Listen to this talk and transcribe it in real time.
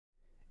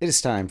It is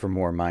time for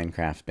more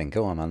Minecraft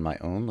Bingo. I'm on my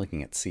own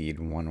looking at seed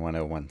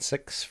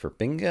 11016 for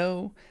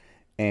bingo,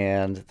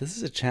 and this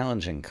is a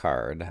challenging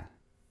card.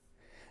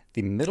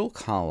 The middle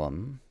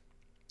column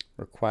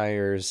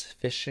requires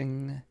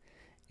fishing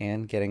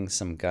and getting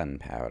some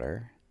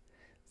gunpowder.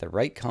 The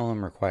right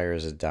column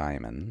requires a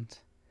diamond,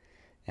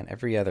 and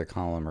every other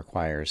column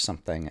requires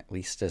something at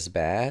least as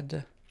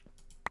bad.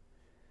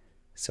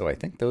 So I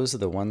think those are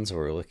the ones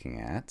we're looking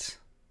at.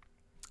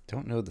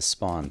 Don't know the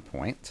spawn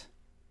point.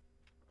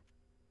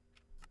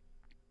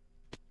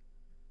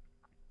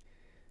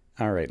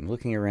 Alright, I'm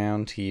looking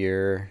around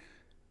here.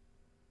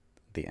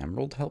 The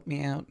emerald help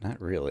me out? Not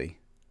really.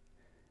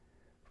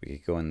 We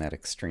could go in that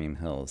extreme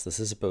hills. This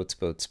is a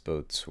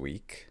boats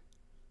week.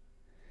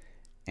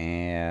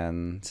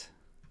 And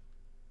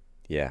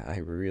yeah, I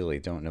really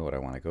don't know what I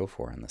want to go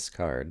for on this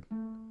card.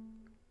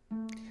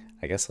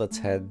 I guess let's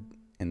head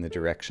in the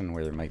direction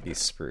where there might be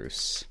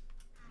spruce.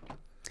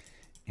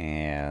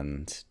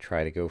 And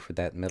try to go for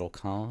that middle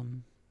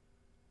column.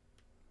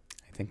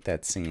 I think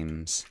that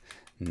seems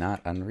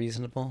not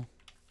unreasonable.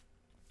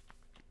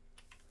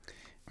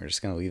 We're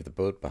just going to leave the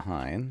boat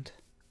behind.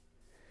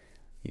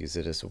 Use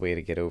it as a way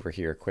to get over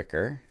here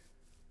quicker.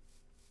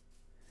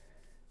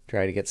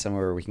 Try to get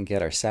somewhere where we can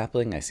get our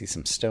sapling. I see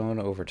some stone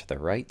over to the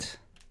right.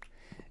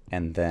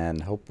 And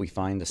then hope we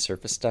find a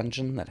surface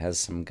dungeon that has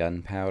some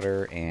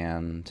gunpowder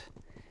and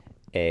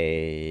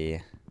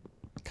a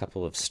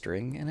couple of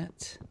string in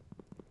it.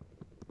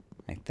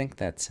 I think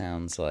that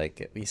sounds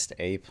like at least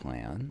a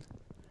plan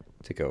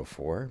to go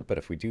for, but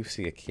if we do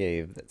see a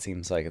cave that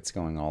seems like it's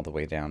going all the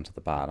way down to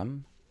the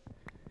bottom,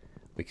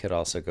 we could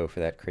also go for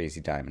that crazy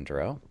diamond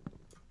row.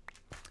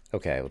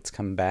 Okay, let's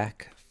come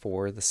back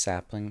for the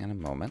sapling in a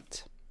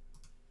moment.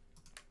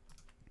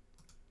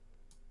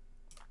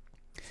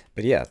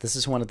 But yeah, this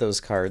is one of those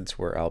cards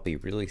where I'll be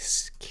really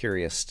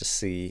curious to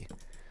see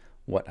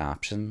what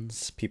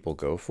options people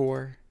go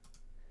for,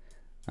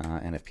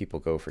 and if people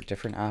go for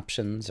different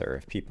options, or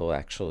if people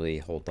actually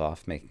hold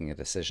off making a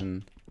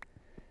decision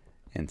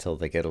until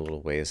they get a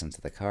little ways into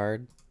the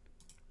card,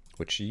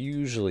 which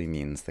usually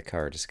means the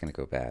card is going to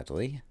go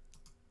badly,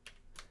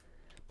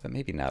 but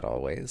maybe not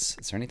always.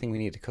 Is there anything we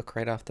need to cook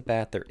right off the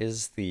bat? There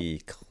is the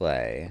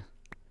clay,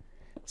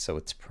 so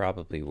it's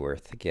probably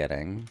worth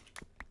getting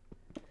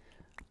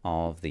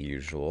all of the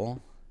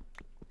usual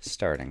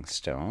starting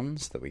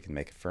stones that we can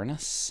make a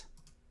furnace.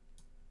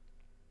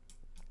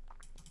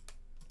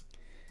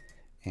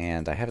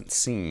 And I haven't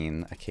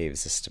seen a cave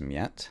system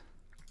yet.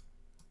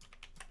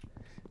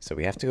 So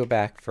we have to go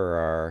back for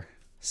our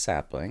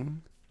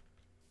sapling,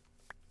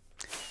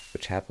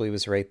 which happily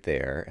was right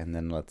there, and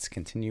then let's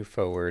continue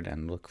forward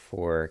and look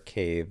for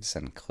caves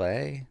and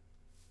clay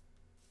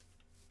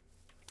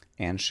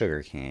and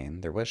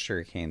sugarcane. There was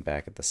sugarcane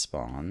back at the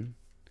spawn,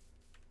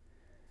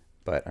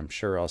 but I'm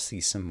sure I'll see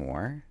some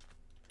more.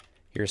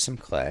 Here's some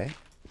clay.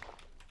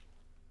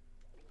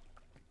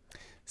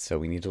 So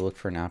we need to look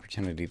for an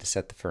opportunity to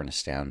set the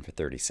furnace down for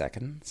 30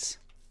 seconds.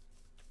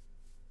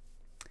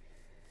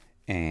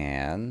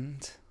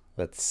 And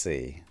let's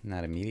see,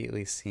 not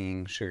immediately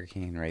seeing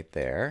sugarcane right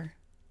there.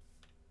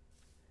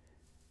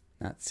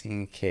 Not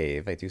seeing a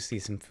cave. I do see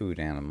some food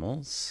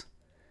animals,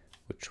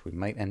 which we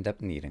might end up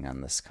needing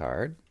on this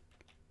card.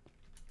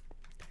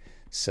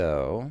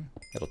 So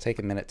it'll take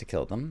a minute to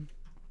kill them.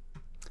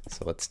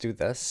 So let's do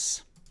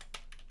this.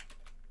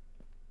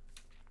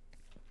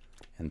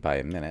 And by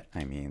a minute,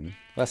 I mean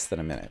less than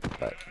a minute,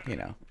 but you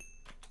know.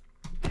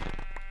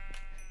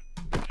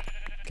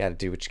 Gotta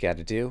do what you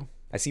gotta do.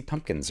 I see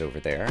pumpkins over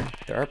there.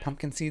 There are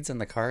pumpkin seeds in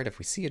the card. If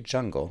we see a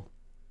jungle,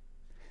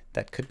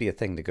 that could be a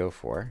thing to go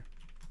for.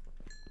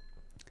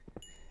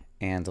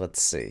 And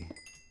let's see.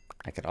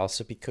 I could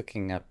also be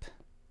cooking up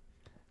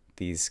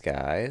these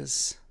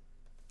guys.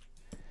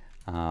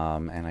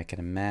 And I can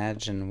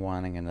imagine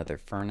wanting another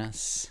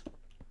furnace.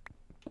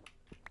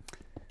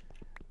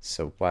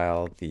 So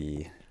while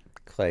the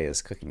clay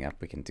is cooking up,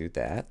 we can do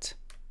that.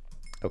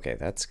 Okay,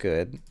 that's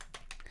good.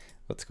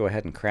 Let's go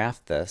ahead and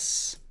craft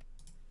this.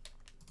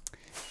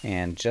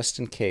 And just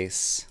in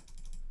case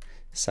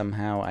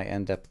somehow I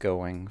end up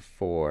going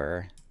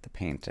for the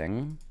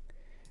painting,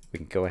 we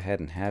can go ahead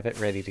and have it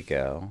ready to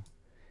go.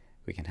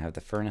 We can have the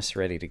furnace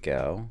ready to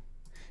go.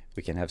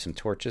 We can have some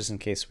torches in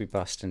case we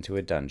bust into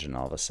a dungeon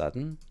all of a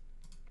sudden.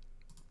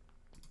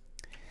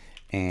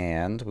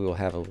 And we will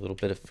have a little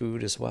bit of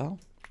food as well,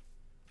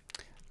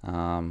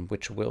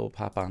 which will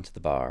pop onto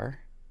the bar.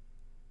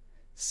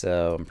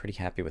 So I'm pretty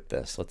happy with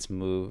this. Let's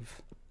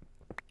move.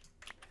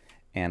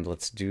 And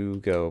let's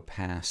go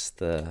past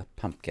the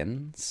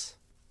pumpkins.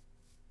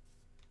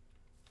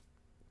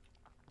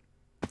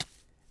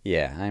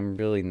 Yeah, I'm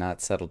really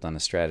not settled on a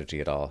strategy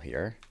at all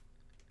here.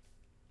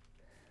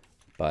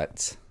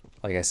 But,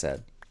 like I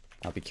said,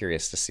 I'll be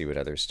curious to see what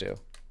others do.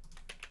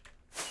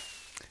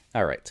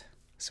 Alright,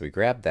 so we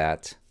grab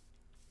that.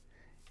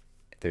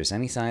 If there's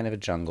any sign of a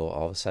jungle,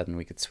 all of a sudden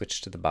we could switch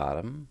to the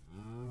bottom.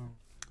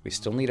 We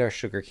still need our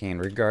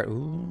sugarcane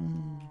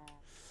Ooh.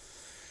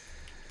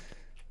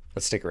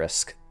 Let's take a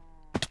risk.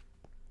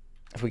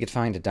 If we could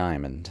find a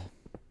diamond,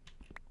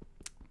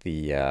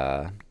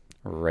 the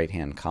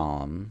right-hand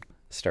column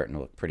starting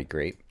to look pretty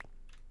great.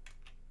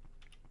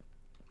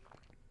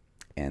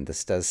 And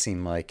this does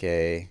seem like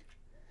a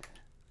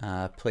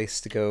place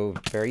to go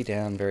very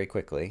down very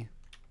quickly.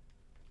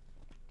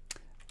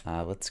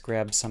 Let's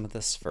grab some of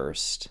this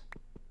first.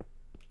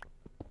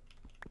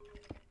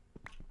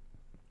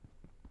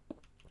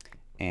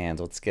 And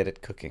let's get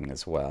it cooking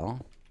as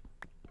well.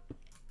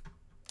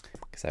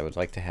 Because I would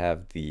like to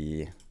have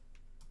the...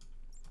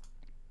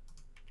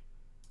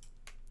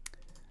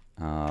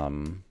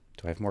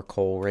 do I have more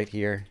coal right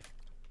here?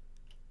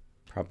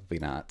 Probably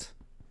not.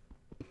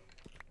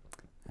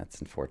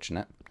 That's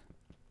unfortunate.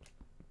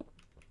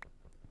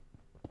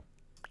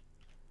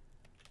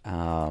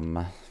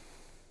 I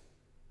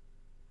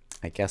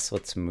guess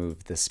let's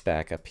move this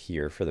back up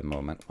here for the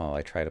moment while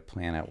I try to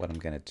plan out what I'm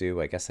going to do.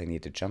 I guess I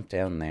need to jump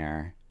down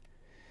there.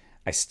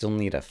 I still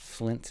need a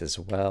flint as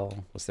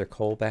well. Was there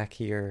coal back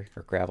here?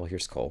 Or gravel?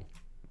 Here's coal.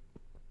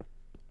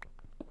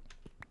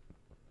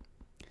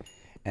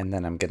 And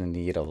then I'm going to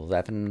need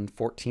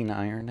 14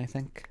 iron, I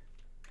think.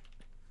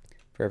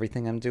 For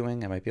everything I'm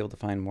doing, I might be able to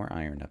find more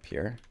iron up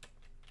here.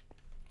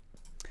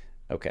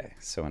 Okay,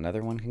 so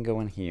another one can go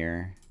in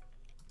here.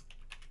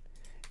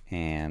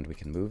 And we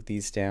can move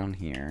these down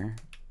here.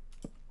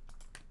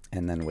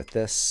 And then with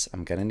this,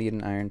 I'm going to need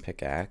an iron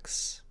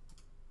pickaxe.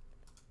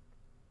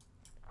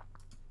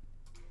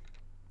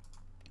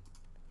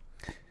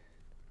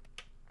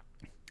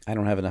 I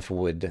don't have enough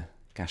wood.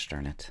 Gosh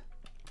darn it.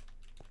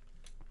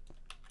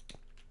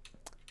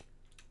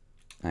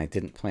 I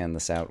didn't plan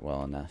this out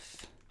well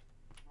enough.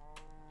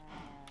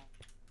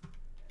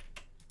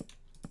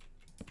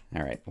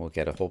 Alright, we'll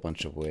get a whole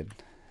bunch of wood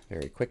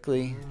very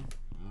quickly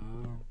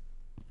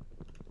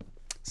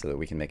so that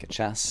we can make a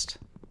chest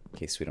in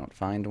case we don't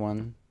find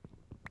one.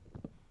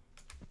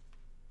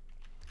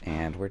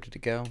 And where did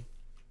it go?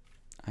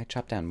 I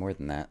chopped down more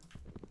than that.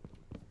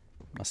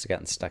 Must have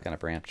gotten stuck on a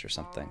branch or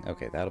something.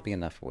 Okay, that'll be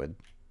enough wood.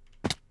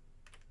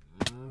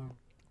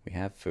 We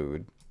have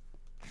food.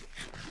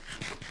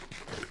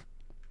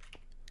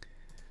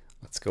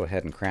 Let's go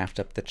ahead and craft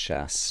up the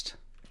chest.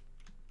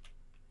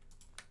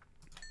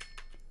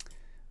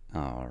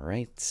 All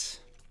right.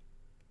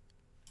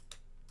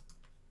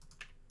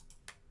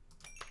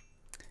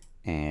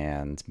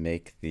 And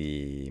make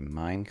the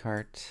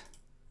minecart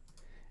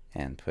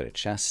and put a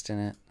chest in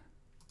it.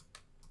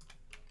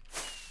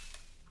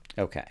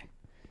 Okay,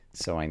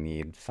 so I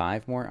need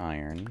 5 more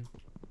iron,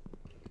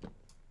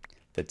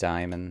 the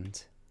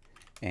diamond,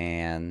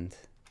 and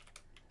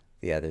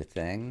the other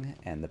thing.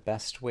 And the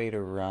best way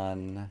to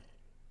run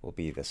will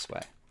be this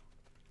way.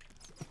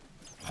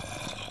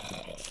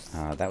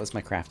 That was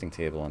my crafting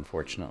table,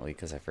 unfortunately,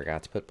 because I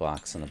forgot to put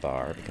blocks in the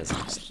bar because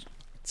I'm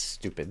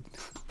stupid.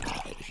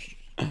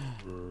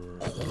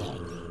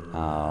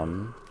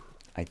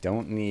 I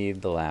don't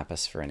need the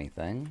lapis for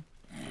anything.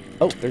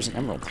 Oh, there's an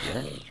emerald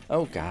here.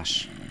 Oh,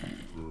 gosh.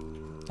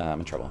 I'm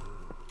in trouble.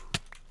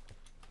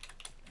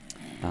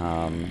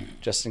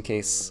 Just in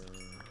case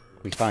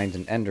we find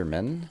an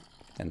enderman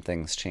and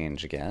things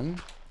change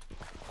again.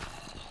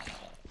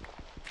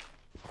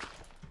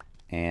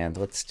 And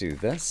let's do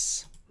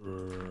this.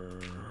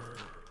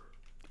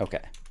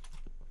 Okay.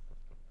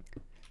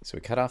 So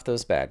we cut off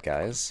those bad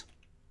guys.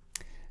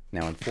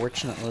 Now,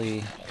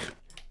 unfortunately,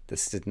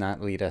 this did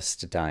not lead us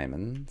to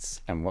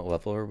diamonds. And what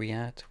level are we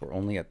at? We're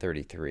only at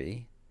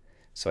 33.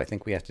 So I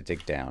think we have to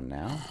dig down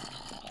now.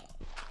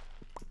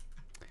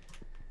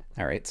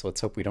 Alright, so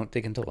let's hope we don't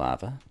dig into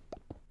lava.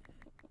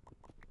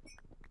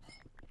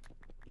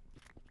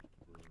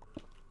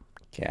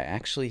 Okay, I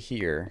actually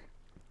hear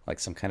like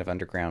some kind of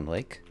underground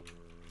lake.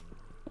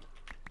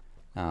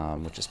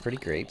 Which is pretty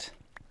great.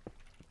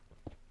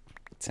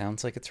 It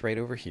sounds like it's right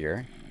over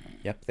here.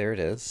 Yep, there it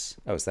is.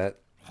 Oh, is that...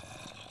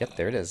 Yep,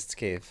 there it is. It's a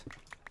cave.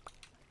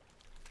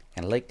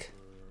 And a lake.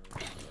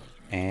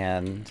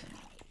 And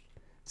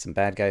some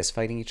bad guys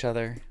fighting each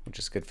other, which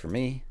is good for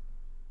me.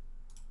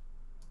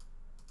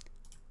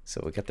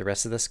 So we'll get the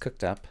rest of this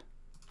cooked up.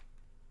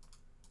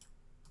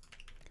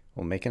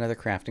 We'll make another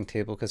crafting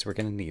table because we're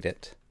going to need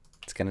it.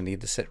 It's going to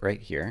need to sit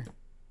right here.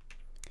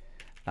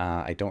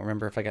 I don't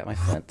remember if I got my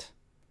flint.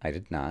 I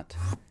did not.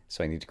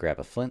 So I need to grab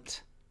a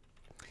flint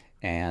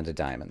and a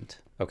diamond.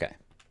 Okay.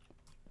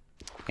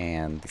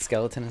 And the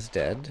skeleton is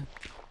dead.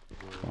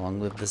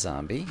 Long live the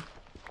zombie.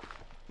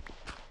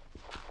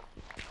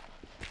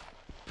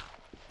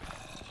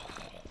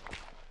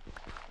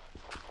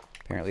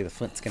 Apparently the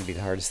flint's going to be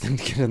the hardest thing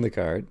to get in the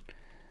card.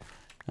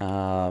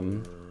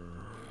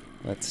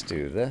 Let's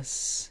do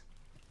this.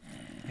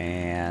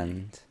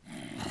 And...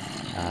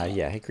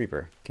 yeah, hey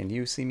Creeper, can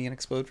you see me and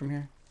explode from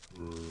here?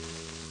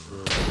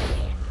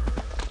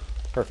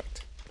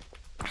 Perfect.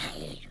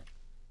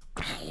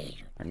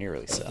 Or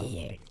nearly so.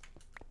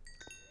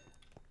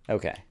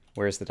 Okay,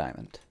 where's the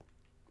diamond?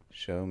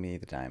 Show me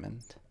the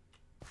diamond.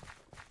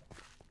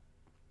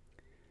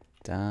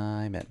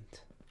 Diamond.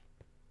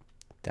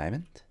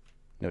 Diamond?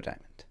 No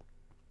diamond.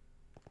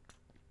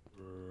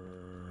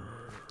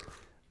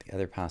 The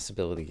other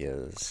possibility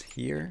is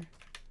here.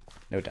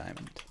 No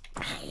diamond.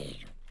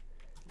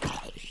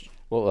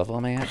 What level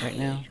am I at right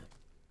now?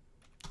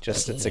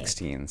 Just at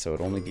 16, so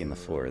it'll only be in the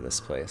floor of this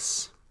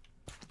place.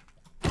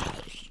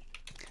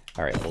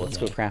 Alright, well let's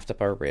go craft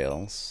up our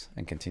rails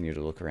and continue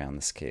to look around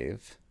this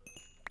cave.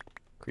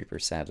 Creeper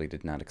sadly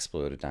did not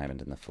explode a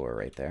diamond in the floor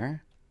right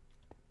there.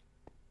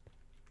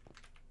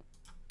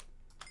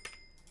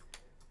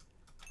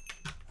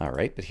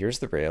 Alright, but here's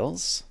the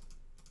rails.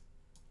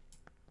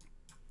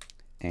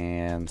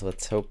 And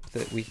let's hope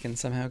that we can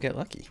somehow get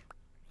lucky.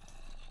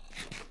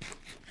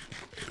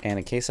 And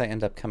in case I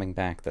end up coming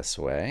back this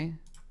way,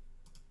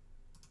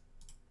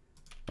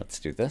 let's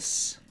do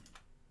this.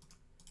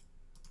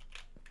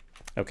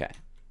 Okay.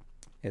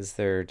 Is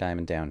there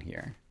diamond down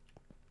here?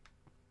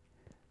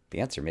 The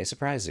answer may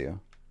surprise you.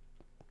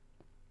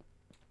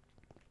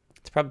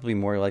 It's probably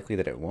more likely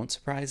that it won't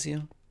surprise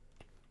you,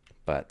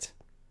 but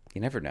you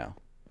never know.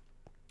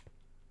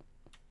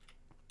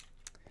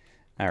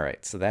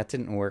 Alright, so that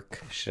didn't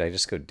work. Should I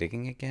just go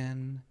digging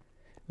again?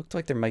 Looked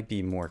like there might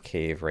be more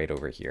cave right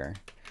over here.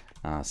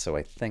 So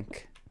I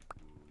think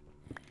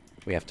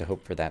we have to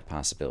hope for that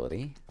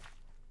possibility.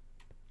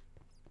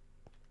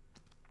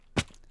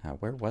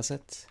 Where was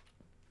it?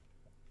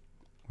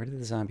 Where did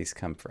the zombies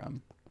come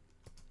from?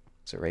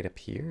 Is it right up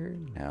here?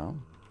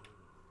 No.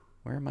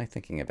 Where am I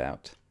thinking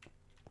about?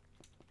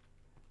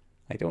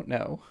 I don't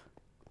know.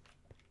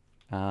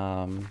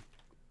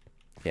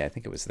 Yeah, I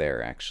think it was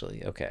there,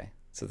 actually. Okay,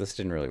 so this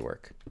didn't really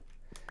work.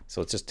 So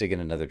let's just dig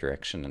in another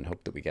direction and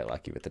hope that we get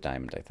lucky with the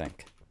diamond, I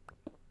think.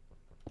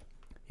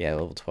 Yeah,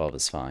 level 12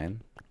 is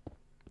fine.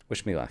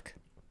 Wish me luck.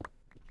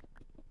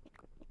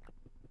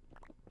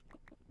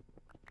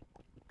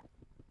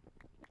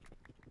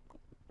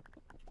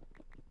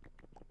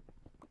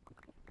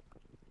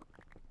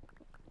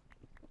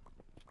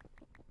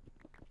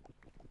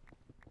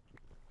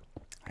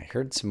 I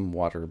heard some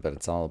water, but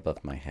it's all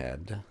above my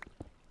head.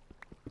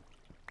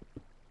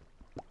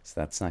 So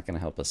that's not going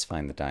to help us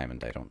find the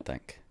diamond, I don't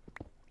think.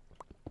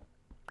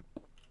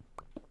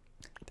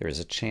 There is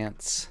a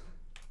chance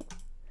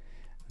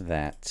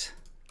that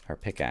our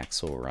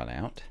pickaxe will run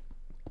out.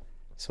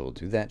 So we'll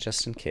do that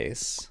just in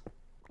case.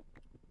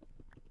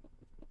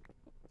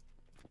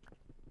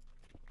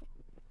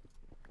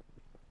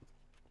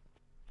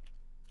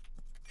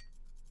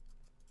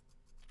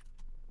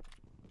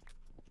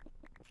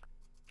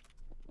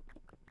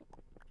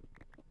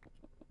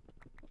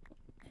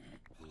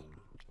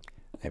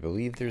 I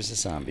believe there's a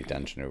zombie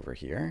dungeon over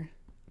here.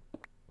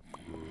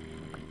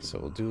 So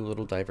we'll do a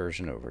little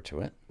diversion over to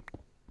it.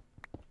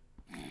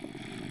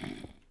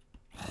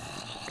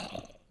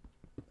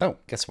 Oh,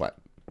 guess what?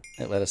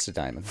 It led us to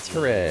diamonds.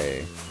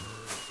 Hooray!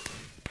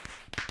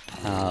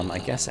 I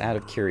guess out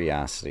of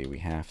curiosity, we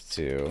have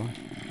to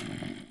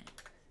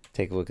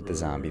take a look at the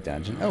zombie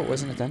dungeon. Oh, it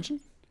wasn't a dungeon?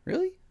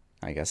 Really?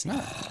 I guess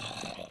not.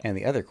 And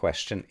the other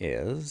question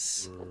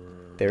is,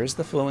 there's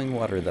the flowing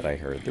water that I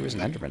heard. There was an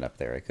Enderman up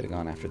there. I could have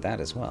gone after that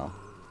as well.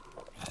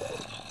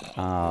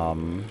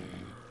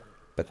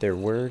 But there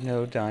were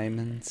no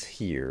diamonds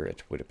here,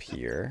 it would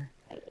appear.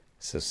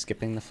 So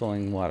skipping the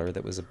flowing water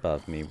that was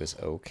above me was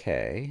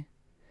okay.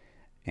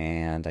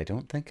 And I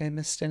don't think I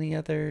missed any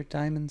other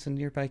diamonds in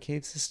nearby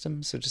cave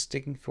systems, so just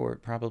digging for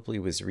it probably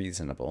was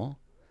reasonable.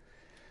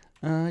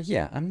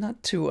 Yeah, I'm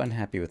not too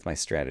unhappy with my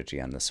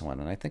strategy on this one,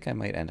 and I think I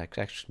might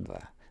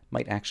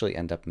actually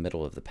end up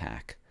middle of the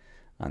pack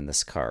on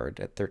this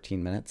card at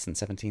 13 minutes and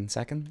 17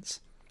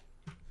 seconds.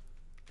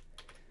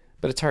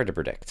 But it's hard to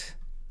predict.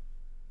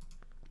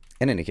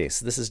 In any case,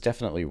 this is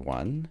definitely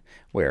one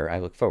where I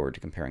look forward to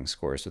comparing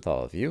scores with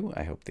all of you.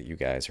 I hope that you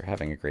guys are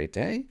having a great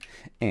day,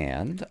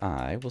 and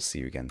I will see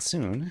you again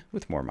soon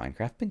with more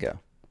Minecraft Bingo.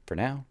 For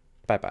now,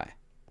 bye-bye.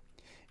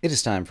 It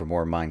is time for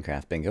more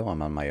Minecraft Bingo.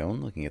 I'm on my own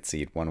looking at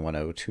seed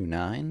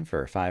 11029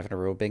 for 5 in a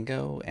row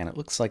bingo, and it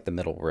looks like the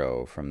middle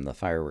row from the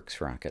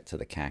fireworks rocket to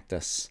the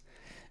cactus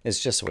is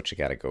just what you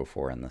gotta go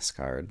for in this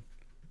card.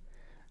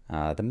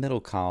 The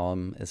middle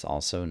column is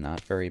also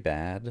not very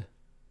bad,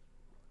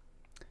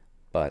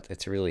 but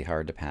it's really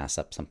hard to pass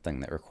up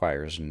something that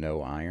requires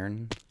no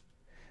iron.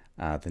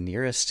 The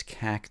nearest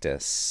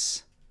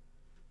cactus,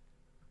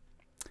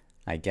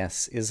 I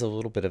guess, is a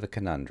little bit of a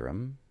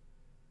conundrum,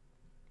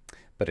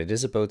 but it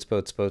is a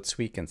boats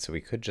weekend, so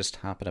we could just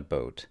hop in a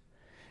boat.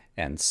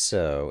 And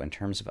so, in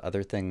terms of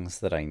other things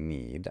that I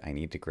need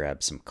to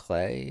grab some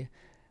clay,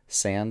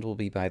 sand will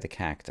be by the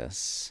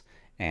cactus,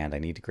 and I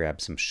need to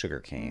grab some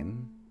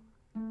sugarcane.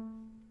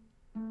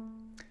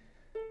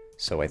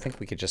 So I think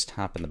we could just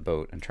hop in the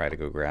boat and try to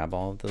go grab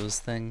all of those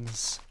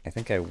things. I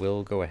think I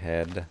will go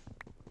ahead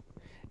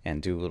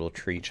and do a little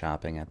tree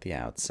chopping at the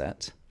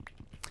outset,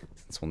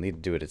 since we'll need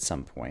to do it at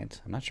some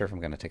point. I'm not sure if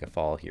I'm going to take a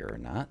fall here or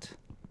not.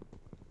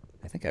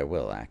 I think I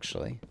will,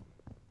 actually.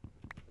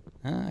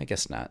 I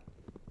guess not.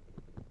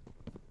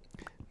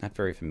 Not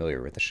very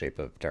familiar with the shape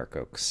of dark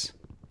oaks.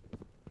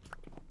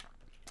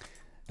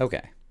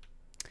 Okay.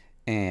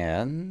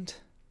 And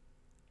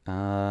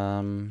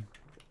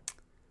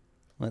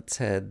let's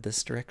head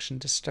this direction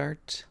to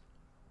start.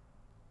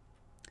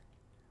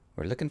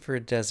 We're looking for a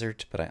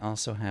desert, but I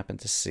also happen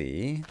to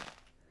see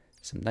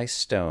some nice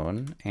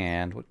stone,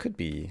 and what could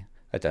be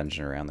a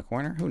dungeon around the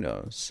corner. Who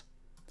knows?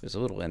 There's a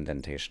little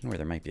indentation where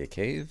there might be a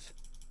cave.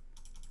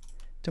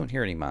 Don't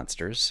hear any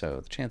monsters,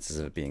 so the chances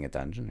of it being a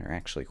dungeon are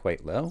actually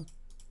quite low.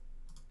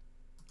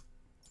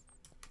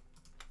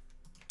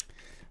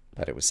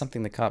 But it was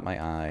something that caught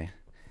my eye,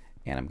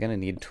 and I'm going to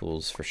need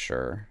tools for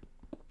sure,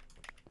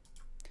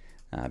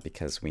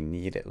 because we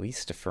need at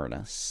least a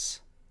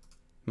furnace.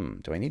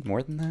 Do I need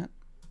more than that?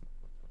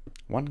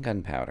 1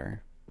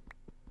 gunpowder.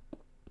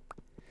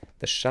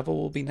 The shovel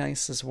will be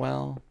nice as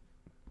well.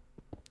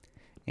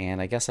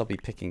 And I guess I'll be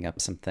picking up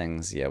some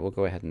things. Yeah, we'll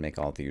go ahead and make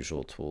all the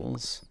usual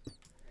tools,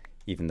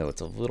 even though it's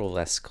a little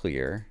less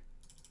clear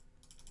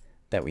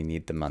that we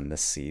need them on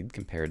this seed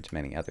compared to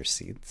many other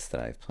seeds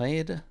that I've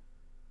played.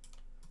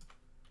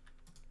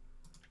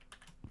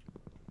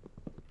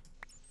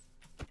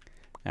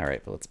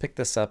 Alright, but let's pick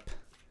this up.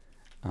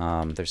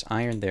 There's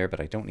iron there,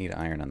 but I don't need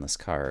iron on this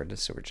card,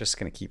 so we're just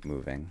going to keep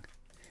moving.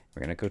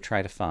 We're going to go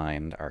try to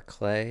find our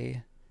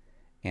clay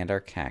and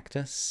our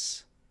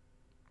cactus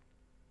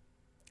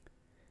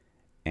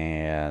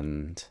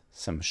and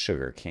some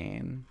sugar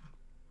cane.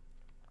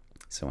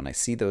 So when I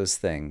see those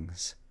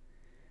things,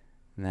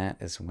 that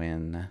is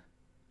when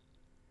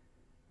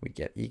we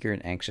get eager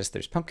and anxious.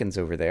 There's pumpkins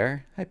over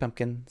there. Hi,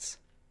 pumpkins.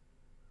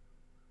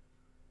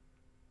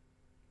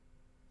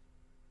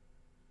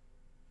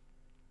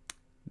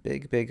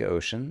 Big, big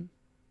ocean.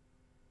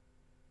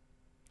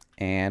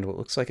 And what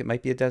looks like it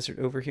might be a desert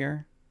over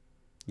here.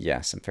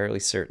 Yes, I'm fairly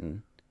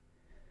certain.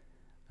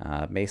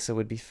 Mesa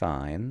would be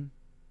fine.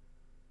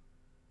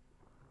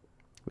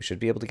 We should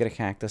be able to get a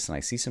cactus, and I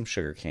see some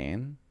sugar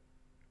cane.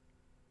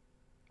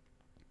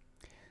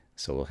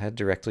 So we'll head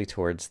directly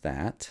towards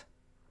that.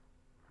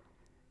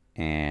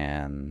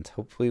 And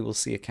hopefully we'll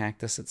see a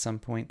cactus at some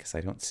point, because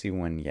I don't see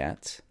one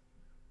yet.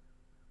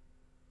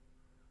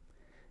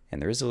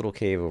 And there is a little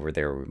cave over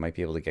there where we might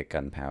be able to get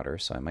gunpowder,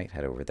 so I might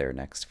head over there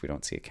next if we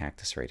don't see a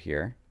cactus right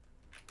here.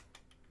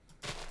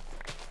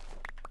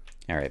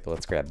 Alright, but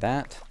let's grab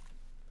that.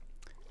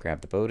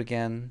 Grab the boat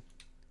again.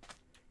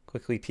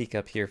 Quickly peek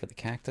up here for the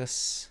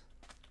cactus.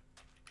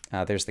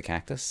 There's the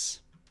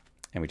cactus.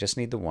 And we just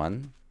need the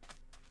 1.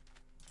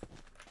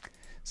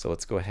 So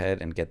let's go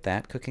ahead and get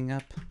that cooking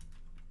up.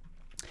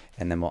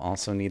 And then we'll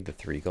also need the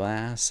 3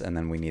 glass, and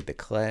then we need the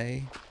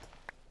clay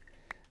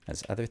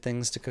as other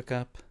things to cook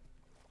up.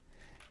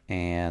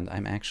 And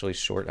I'm actually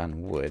short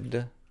on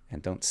wood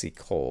and don't see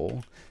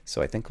coal,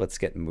 so I think let's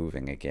get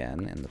moving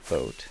again in the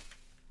boat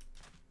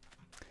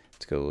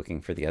to go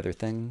looking for the other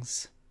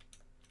things.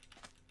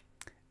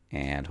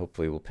 And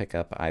hopefully we'll pick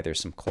up either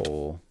some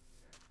coal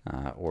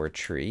or a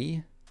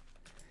tree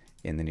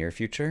in the near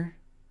future.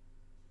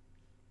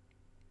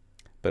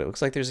 But it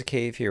looks like there's a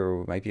cave here where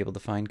we might be able to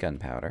find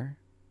gunpowder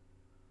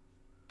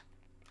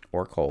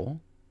or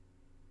coal.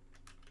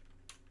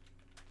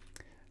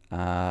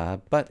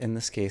 But in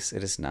this case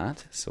it is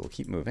not, so we'll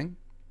keep moving.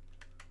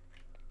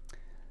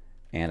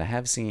 And I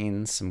have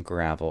seen some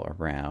gravel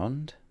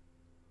around.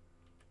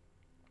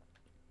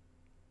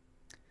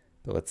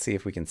 But let's see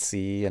if we can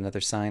see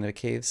another sign of a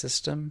cave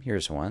system.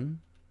 Here's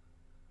one.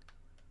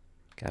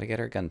 Gotta get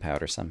our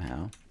gunpowder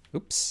somehow.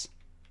 Oops.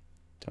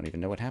 Don't even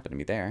know what happened to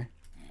me there.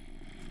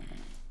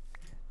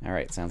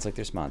 Alright, sounds like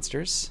there's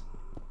monsters.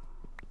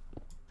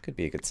 Could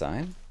be a good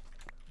sign.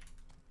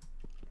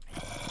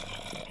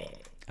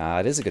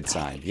 It is a good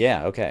sign.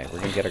 Yeah, okay. We're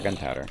gonna get our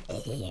gunpowder.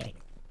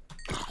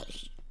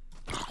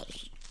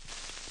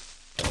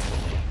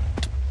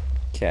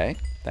 Okay,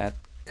 that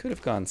could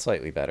have gone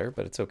slightly better,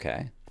 but it's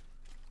okay.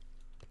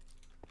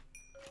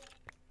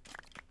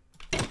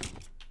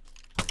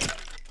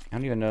 I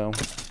don't even know.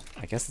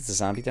 I guess it's a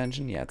zombie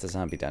dungeon? Yeah, it's a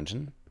zombie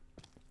dungeon.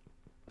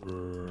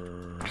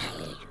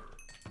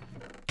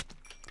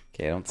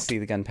 Okay, I don't see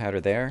the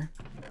gunpowder there.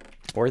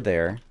 Or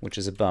there, which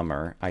is a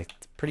bummer. I'm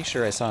pretty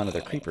sure I saw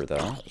another creeper,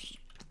 though.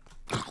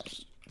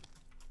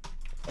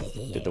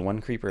 Did the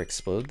one creeper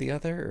explode the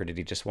other, or did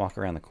he just walk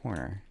around the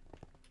corner?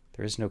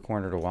 There is no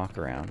corner to walk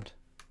around.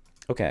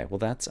 Okay, well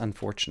that's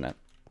unfortunate.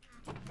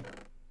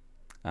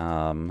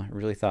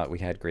 Really thought we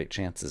had great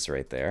chances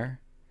right there,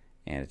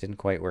 and it didn't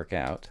quite work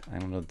out. I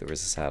don't know if there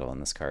was a saddle on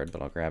this card,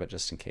 but I'll grab it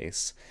just in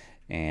case.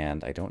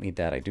 And I don't need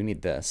that, I do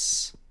need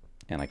this.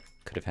 And I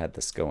could have had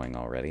this going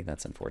already,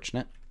 that's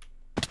unfortunate.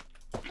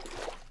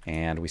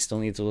 And we still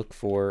need to look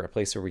for a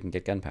place where we can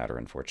get gunpowder,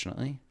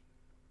 unfortunately.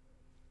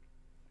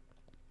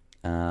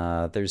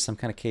 There's some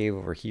kind of cave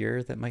over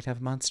here that might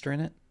have a monster in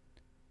it,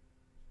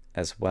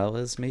 as well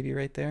as maybe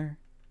right there.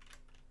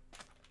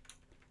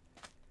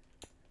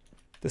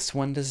 This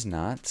one does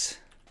not,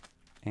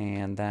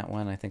 and that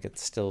one, I think it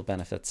still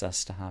benefits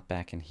us to hop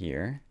back in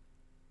here.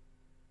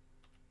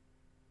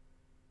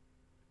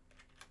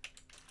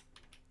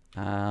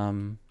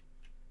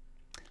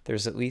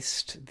 There's at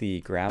least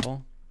the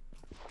gravel.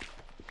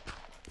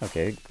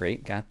 Okay,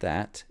 great, got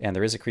that. And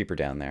there is a creeper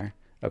down there.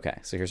 Okay,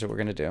 so here's what we're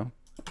gonna do.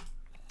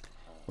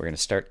 We're gonna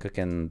start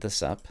cooking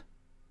this up.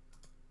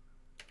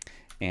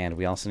 And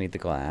we also need the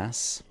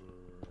glass.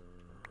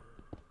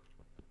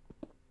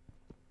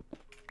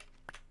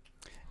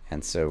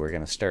 And so we're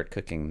going to start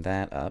cooking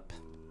that up.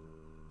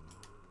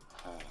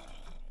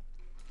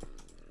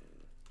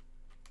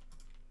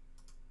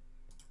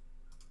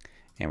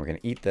 And we're going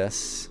to eat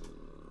this.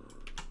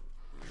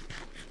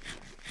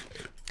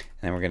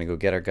 And then we're going to go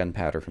get our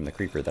gunpowder from the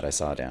creeper that I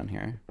saw down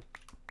here.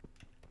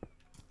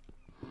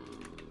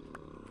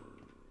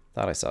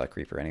 Thought I saw a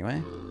creeper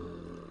anyway.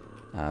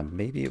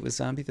 Maybe it was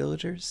zombie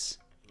villagers?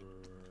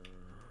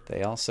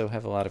 They also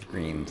have a lot of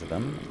green to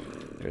them.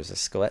 There's a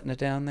skeleton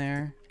down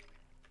there.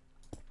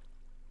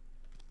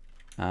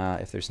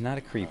 If there's not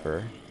a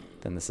creeper,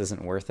 then this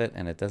isn't worth it,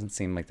 and it doesn't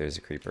seem like there's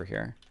a creeper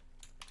here.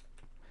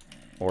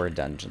 Or a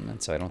dungeon,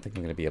 and so I don't think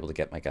I'm going to be able to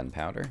get my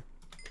gunpowder.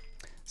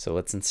 So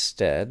let's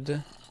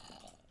instead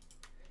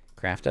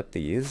craft up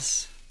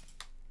these,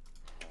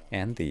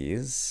 and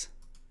these,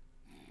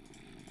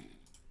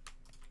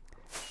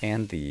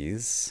 and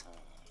these.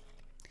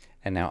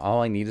 And now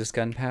all I need is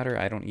gunpowder.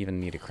 I don't even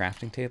need a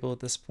crafting table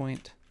at this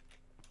point.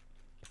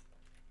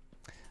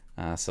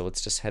 So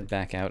let's just head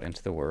back out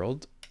into the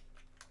world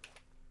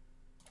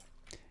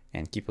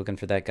and keep looking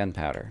for that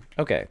gunpowder.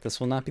 Okay, this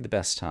will not be the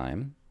best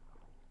time,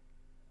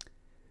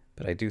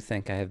 but I do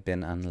think I have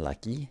been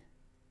unlucky.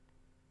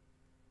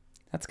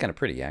 That's kind of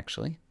pretty,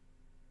 actually.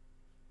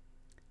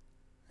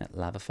 That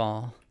lava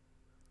fall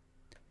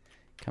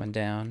coming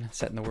down,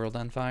 setting the world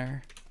on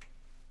fire.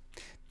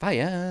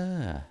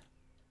 Fire!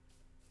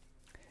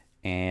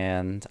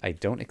 And I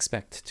don't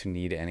expect to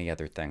need any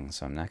other things,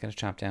 so I'm not going to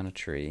chop down a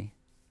tree.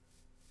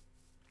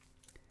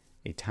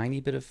 A tiny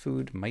bit of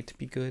food might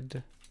be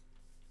good.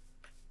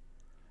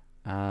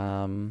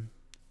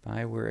 If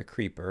I were a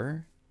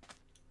creeper,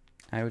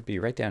 I would be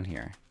right down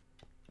here.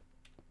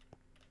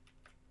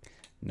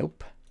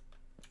 Nope.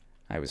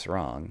 I was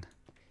wrong.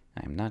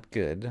 I'm not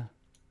good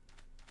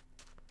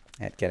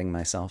at getting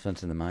myself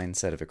into the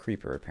mindset of a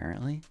creeper,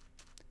 apparently.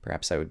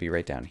 Perhaps I would be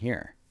right down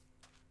here.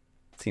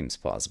 Seems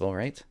plausible,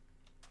 right?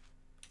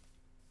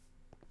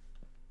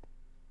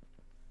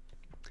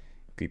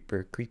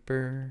 Creeper,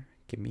 creeper,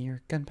 give me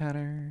your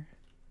gunpowder.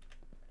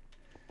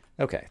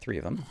 Okay, 3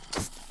 of them.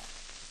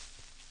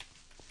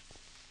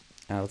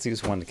 Let's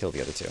use 1 to kill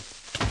the other 2.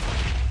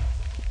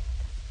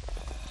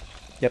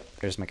 Yep,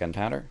 there's my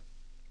gunpowder.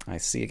 I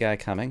see a guy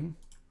coming,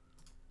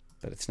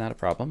 but it's not a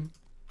problem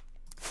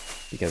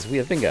because we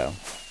have bingo.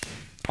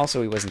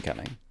 Also, he wasn't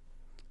coming.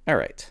 All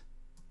right.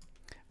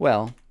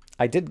 Well,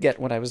 I did get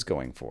what I was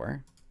going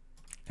for,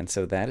 and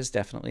so that is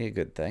definitely a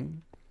good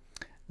thing.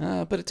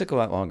 But it took a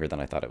lot longer than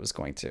I thought it was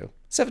going to.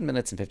 7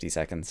 minutes and 50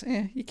 seconds.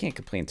 You can't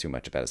complain too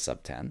much about a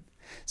sub 10.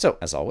 So,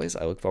 as always,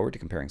 I look forward to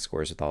comparing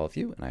scores with all of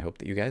you, and I hope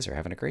that you guys are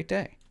having a great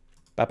day.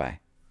 Bye-bye.